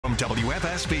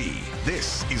WFSB,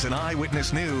 this is an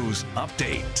Eyewitness News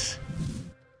Update.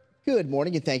 Good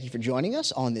morning, and thank you for joining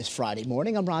us on this Friday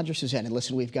morning. I'm Roger Susanin, and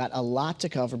listen, we've got a lot to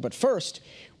cover, but first,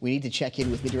 we need to check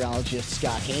in with meteorologist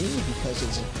Scot Haney because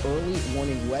it's an early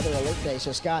warning weather alert today.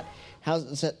 So, Scott,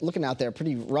 how's it looking out there?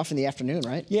 Pretty rough in the afternoon,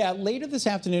 right? Yeah, later this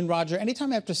afternoon, Roger,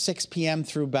 anytime after 6 p.m.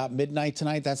 through about midnight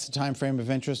tonight, that's the time frame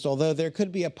of interest, although there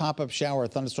could be a pop-up shower or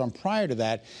thunderstorm prior to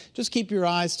that. Just keep your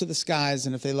eyes to the skies,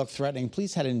 and if they look threatening,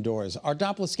 please head indoors. Our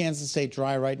Doppler scans the state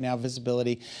dry right now,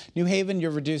 visibility. New Haven,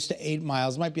 you're reduced to 8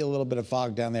 miles. Might be a little bit of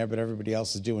fog down there, but everybody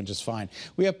else is doing just fine.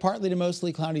 We have partly to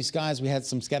mostly cloudy skies. We had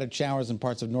some scattered showers in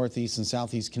parts of northeast and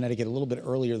southeast Connecticut a little bit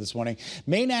earlier this morning.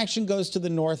 Main action goes to the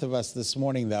north of us this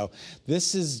morning, though.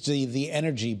 This is the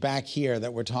energy back here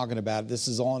that we're talking about. This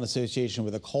is all in association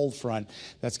with a cold front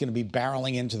that's going to be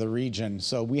barreling into the region.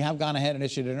 So we have gone ahead and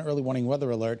issued an early warning weather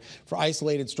alert for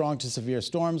isolated strong to severe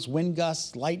storms, wind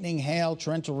gusts, lightning, hail,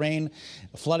 torrential rain.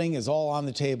 Flooding is all on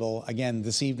the table again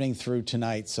this evening through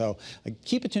tonight. So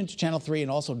keep it tuned to Channel 3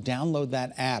 and also download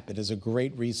that app. It is a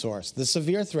great resource. The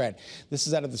severe threat, this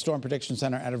is out of the Storm Prediction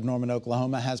Center out of Norman,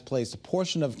 Oklahoma, has placed a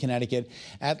portion of Connecticut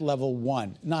at level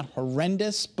 1. Not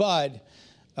horrendous, but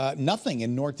nothing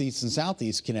in northeast and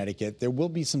southeast Connecticut. There will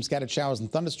be some scattered showers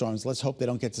and thunderstorms. Let's hope they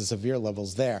don't get to severe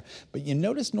levels there. But you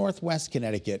notice northwest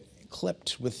Connecticut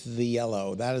clipped with the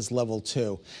yellow. That is level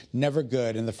 2. Never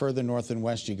good. And the further north and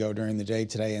west you go during the day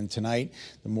today and tonight,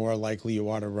 the more likely you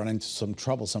are to run into some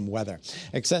troublesome weather.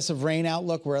 Excessive rain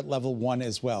outlook, we're at level 1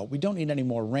 as well. We don't need any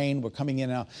more rain. We're coming in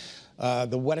now.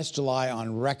 The wettest July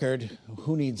on record.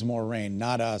 Who needs more rain?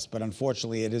 Not us, but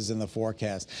unfortunately it is in the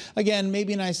forecast. Again,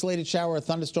 maybe an isolated shower or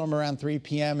thunderstorm around 3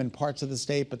 p.m. in parts of the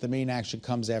state, but the main action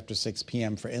comes after 6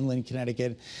 p.m. for inland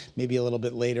Connecticut, maybe a little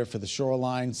bit later for the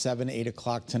shoreline, 7, 8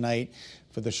 o'clock tonight.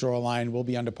 For the shoreline, we'll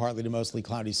be under partly to mostly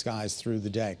cloudy skies through the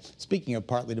day. Speaking of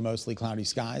partly to mostly cloudy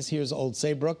skies, here's Old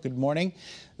Saybrook. Good morning.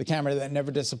 The camera that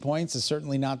never disappoints is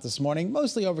certainly not this morning.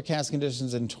 Mostly overcast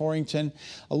conditions in Torrington.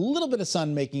 A little bit of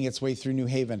sun making its way through New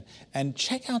Haven. And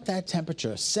check out that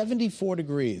temperature, 74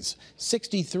 degrees.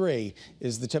 63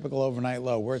 is the typical overnight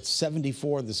low. We're at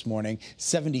 74 this morning,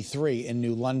 73 in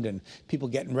New London. People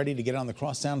getting ready to get on the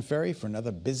Crosstown Ferry for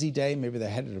another busy day. Maybe they're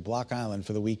headed to Block Island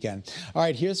for the weekend. All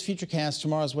right, here's Futurecast.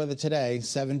 Tomorrow's weather today,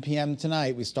 7 p.m.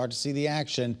 tonight. We start to see the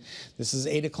action. This is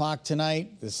 8 o'clock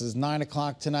tonight. This is 9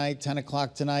 o'clock tonight, 10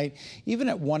 o'clock tonight. Even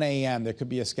at 1 a.m., there could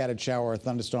be a scattered shower or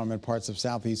thunderstorm in parts of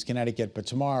southeast Connecticut. But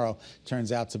tomorrow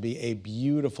turns out to be a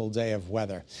beautiful day of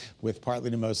weather with partly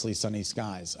to mostly sunny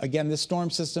skies. Again, this storm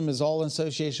system is all in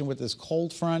association with this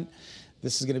cold front.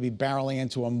 This is going to be barreling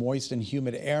into a moist and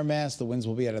humid air mass. The winds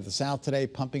will be out of the south today,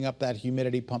 pumping up that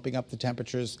humidity, pumping up the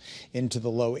temperatures into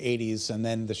the low 80s. And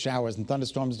then the showers and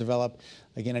thunderstorms develop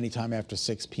again anytime after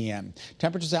 6 p.m.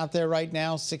 Temperatures out there right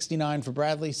now, 69 for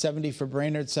Bradley, 70 for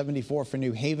Brainerd, 74 for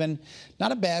New Haven.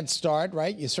 Not a bad start,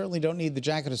 right? You certainly don't need the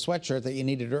jacket or sweatshirt that you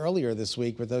needed earlier this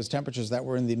week with those temperatures that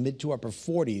were in the mid to upper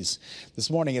 40s. This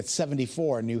morning it's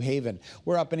 74 in New Haven.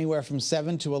 We're up anywhere from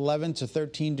 7 to 11 to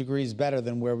 13 degrees better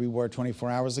than where we were 24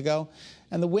 hours ago.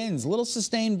 And the winds, little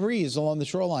sustained breeze along the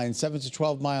shoreline, 7 to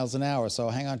 12 miles an hour, so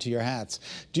hang on to your hats.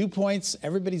 Dew points,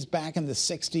 everybody's back in the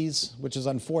 60s, which is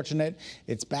unfortunate.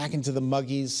 It's back into the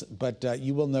muggies, but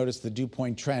you will notice the dew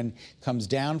point trend comes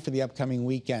down for the upcoming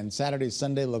weekend. Saturday,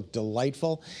 Sunday look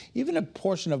delightful, even a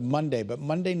portion of Monday, but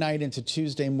Monday night into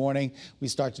Tuesday morning, we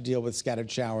start to deal with scattered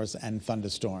showers and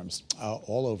thunderstorms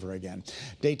all over again.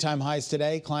 Daytime highs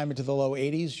today climb into the low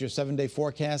 80s. Your 7-day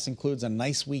forecast includes a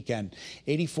nice weekend,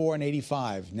 84 and 85.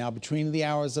 Now, between the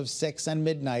hours of 6 and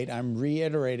midnight, I'm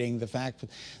reiterating the fact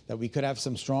that we could have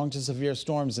some strong to severe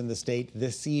storms in the state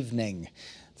this evening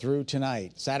through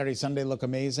tonight. Saturday, Sunday look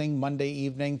amazing. Monday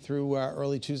evening through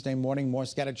early Tuesday morning, more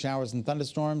scattered showers and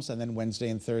thunderstorms. And then Wednesday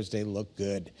and Thursday look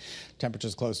good.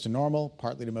 Temperatures close to normal,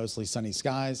 partly to mostly sunny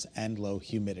skies and low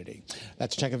humidity.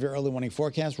 That's a check of your early morning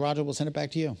forecast. Roger, we'll send it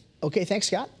back to you. Okay, thanks,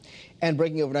 Scott. And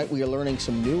breaking overnight, we are learning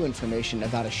some new information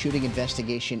about a shooting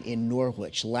investigation in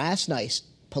Norwich. Last night,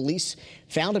 police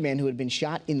found a man who had been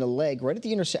shot in the leg right at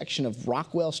the intersection of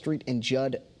Rockwell Street and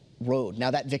Judd Road. Now,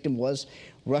 that victim was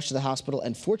rushed to the hospital,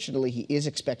 and fortunately, he is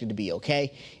expected to be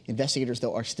okay. Investigators,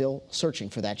 though, are still searching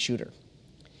for that shooter.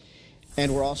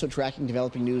 And we're also tracking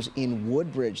developing news in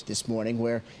Woodbridge this morning,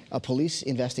 where a police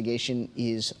investigation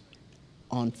is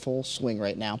on full swing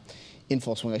right now. In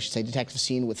full swing, I should say. Detectives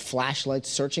seen with flashlights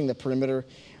searching the perimeter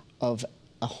of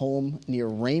a home near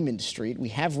Raymond Street. We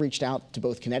have reached out to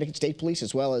both Connecticut State Police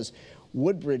as well as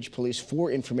Woodbridge Police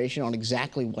for information on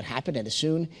exactly what happened, and as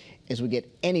soon as we get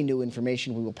any new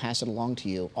information, we will pass it along to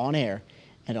you on air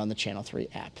and on the Channel 3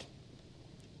 app.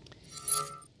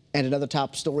 And another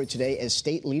top story today as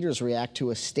state leaders react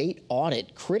to a state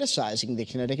audit criticizing the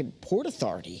Connecticut Port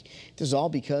Authority. This is all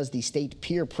because the state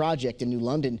pier project in New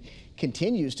London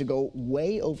continues to go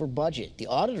way over budget. The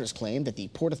auditors claim that the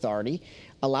Port Authority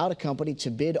allowed a company to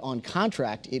bid on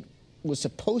contract it was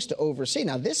supposed to oversee.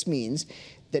 Now, this means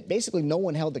that basically no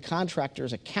one held the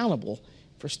contractors accountable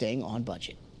for staying on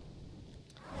budget.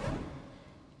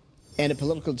 And a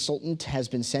political consultant has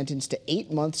been sentenced to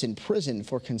 8 months in prison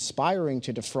for conspiring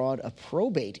to defraud a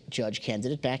probate judge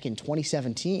candidate back in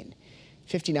 2017.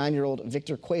 59-year-old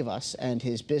Victor Cuevas and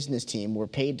his business team were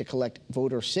paid to collect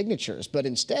voter signatures, but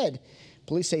instead,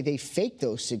 police say they faked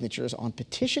those signatures on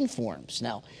petition forms.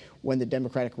 Now, when the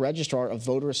Democratic Registrar of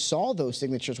Voters saw those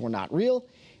signatures were not real,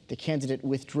 the candidate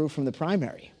withdrew from the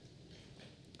primary.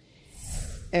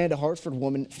 And a Hartford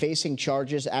woman facing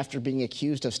charges after being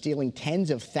accused of stealing tens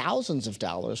of thousands of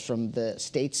dollars from the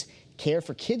state's Care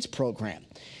for Kids program.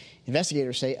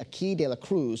 Investigators say Aki de la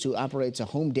Cruz, who operates a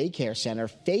home daycare center,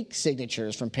 faked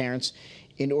signatures from parents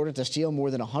in order to steal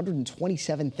more than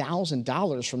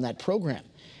 $127,000 from that program.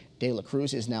 De la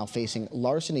Cruz is now facing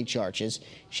larceny charges.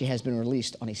 She has been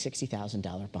released on a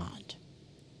 $60,000 bond.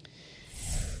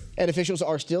 And officials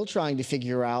are still trying to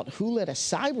figure out who led a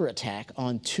cyber attack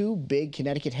on two big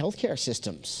Connecticut healthcare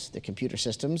systems. The computer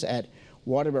systems at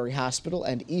Waterbury Hospital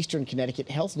and Eastern Connecticut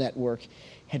Health Network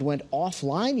had went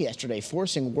offline yesterday,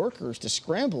 forcing workers to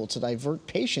scramble to divert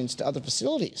patients to other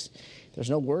facilities. There's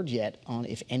no word yet on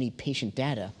if any patient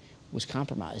data was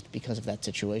compromised because of that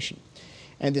situation.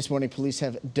 And this morning, police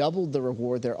have doubled the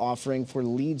reward they're offering for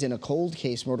leads in a cold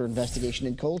case murder investigation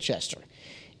in Colchester.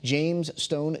 James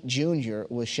Stone Jr.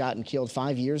 was shot and killed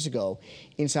 5 years ago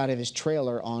inside of his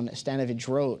trailer on Stanovich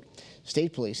Road.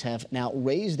 State police have now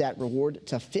raised that reward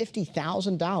to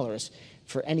 $50,000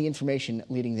 for any information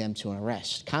leading them to an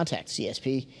arrest. Contact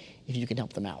CSP if you can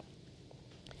help them out.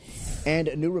 And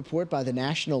a new report by the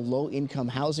National Low-Income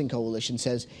Housing Coalition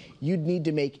says you'd need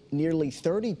to make nearly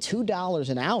 $32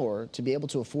 an hour to be able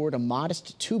to afford a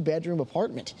modest two-bedroom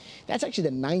apartment. That's actually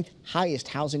the 9th highest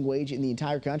housing wage in the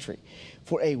entire country.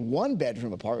 For a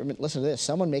one-bedroom apartment, listen to this,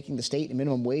 someone making the state a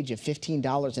minimum wage of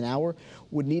 $15 an hour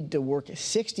would need to work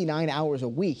 69 hours a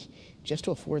week just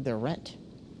to afford their rent.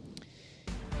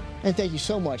 And thank you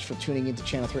so much for tuning into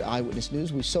Channel 3 Eyewitness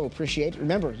News. We so appreciate it.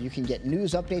 Remember, you can get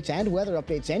news updates and weather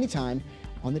updates anytime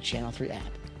on the Channel 3 app.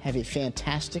 Have a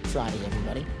fantastic Friday,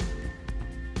 everybody.